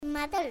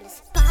Mothers,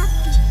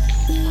 papi.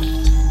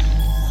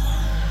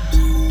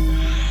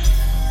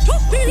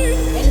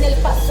 En el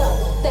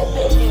pasado te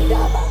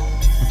veneraba.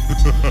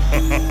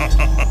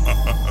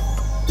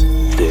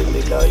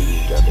 Teme la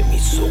ira de mi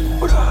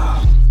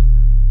sombra.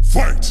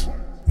 Fight!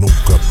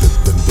 Nunca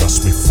detendrás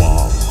mi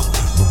Phonk,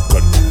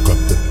 nunca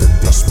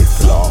detendrás mi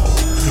flow.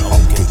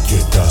 Aunque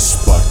quieras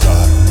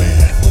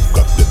pararme,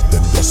 nunca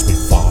detendrás mi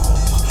Phonk,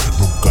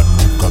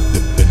 nunca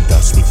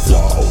detendrás mi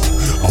flow.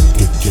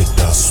 Aunque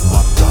quieras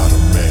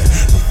matarme,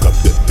 nunca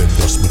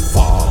detendrás mi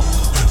Phonk,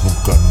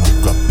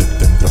 nunca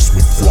detendrás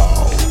mi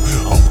flow.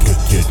 Aunque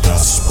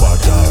quieras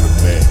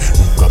pararme,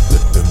 nunca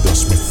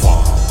detendrás mi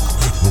Phonk,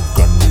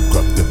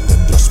 nunca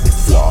detendrás mi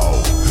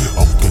flow.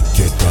 Aunque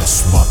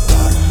quieras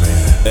matarme.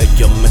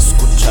 Ella me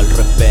escucha al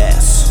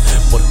revés,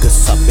 porque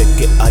sabe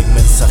que hay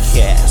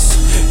mensajes.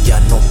 Ya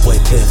no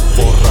puede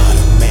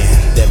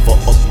borrarme, debo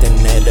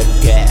obtener el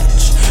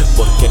catch,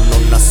 porque no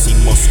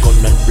nacimos con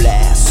el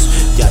bless.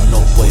 Ya no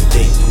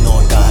puede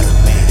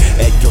ignorarme,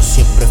 ellos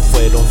siempre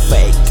fueron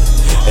fake.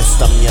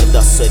 Esta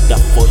mierda será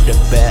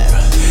forever,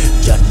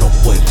 ya no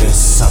puedes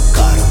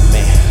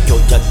sacarme. Yo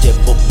ya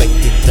llevo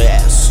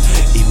 23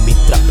 y mi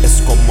trap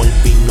es como el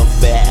vino,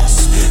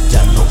 ves.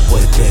 Ya no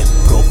puede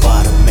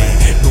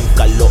probarme,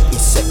 nunca lo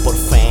hice por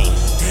fame.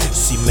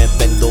 Si me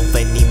vendo,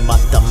 ven y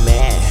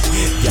mátame.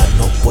 Ya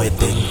no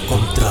puede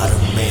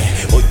encontrarme.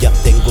 Hoy ya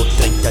tengo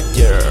 30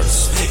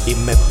 years y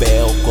me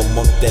veo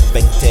como de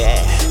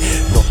 20.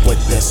 No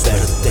puedes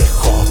verte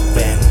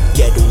joven.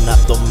 Quiero una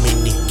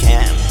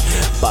dominican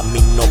pa'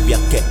 mi novia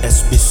que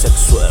es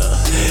bisexual.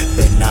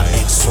 Ven a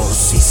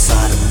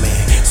exorcizarme.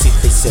 Si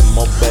te hice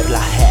mover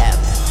la head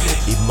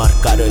y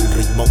marcar el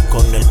ritmo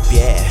con el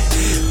pie,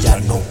 ya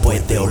no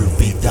puede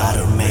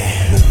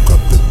olvidarme. Nunca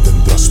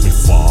detendrás mi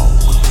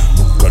Phonk,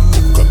 nunca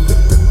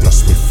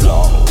detendrás mi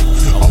flow.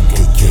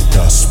 Aunque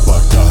quieras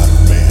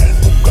pararme,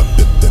 nunca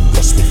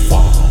detendrás mi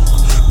Phonk,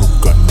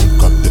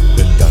 nunca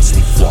detendrás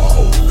mi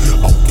flow.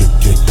 Aunque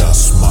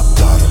quieras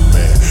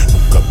matarme,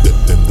 nunca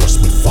detendrás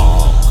mi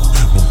Phonk,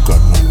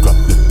 nunca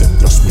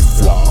detendrás mi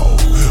flow.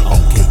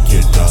 Aunque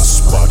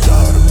quieras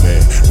pararme,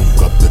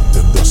 nunca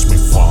detendrás mi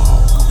Phonk,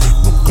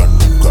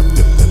 nunca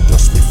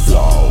detendrás mi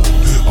flow.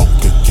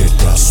 Aunque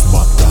quieras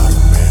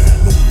matarme,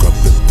 nunca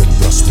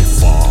detendrás mi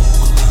Phonk,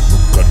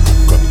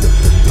 nunca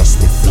detendrás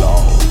mi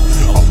flow.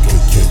 Aunque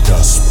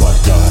quieras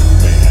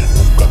pararme,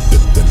 nunca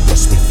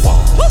detendrás mi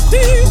Phonk,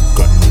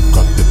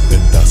 nunca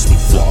detendrás mi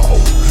flow.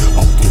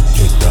 Aunque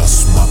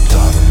quieras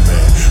matarme,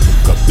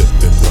 nunca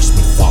detendrás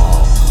mi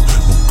Phonk,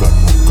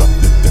 nunca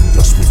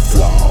detendrás mi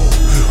flow.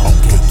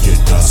 Aunque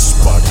quieras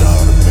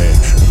pararme,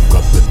 nunca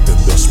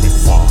detendrás mi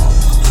Phonk,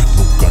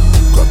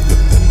 nunca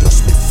detendrás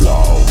mi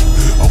flow.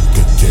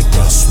 Aunque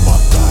quieras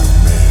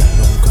matarme,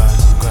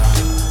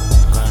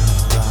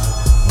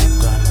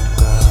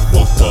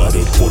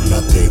 votaré por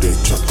la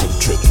derecha,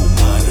 conche tu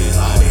madre.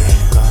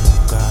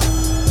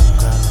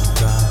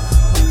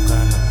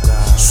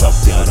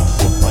 Sapear a un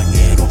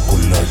compañero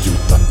con la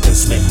ayuda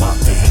antes me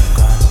mate.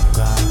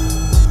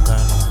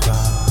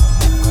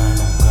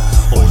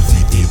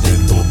 Olvidé de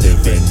dónde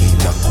vení,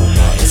 la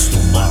cuna es tu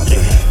madre.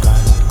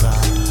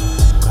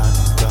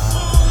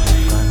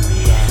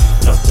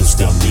 Trates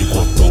de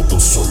amigo a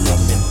todos,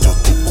 solamente a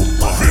tu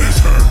compadre.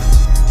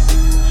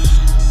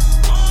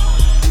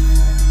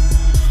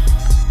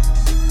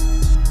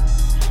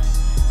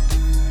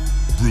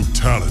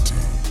 Brutality.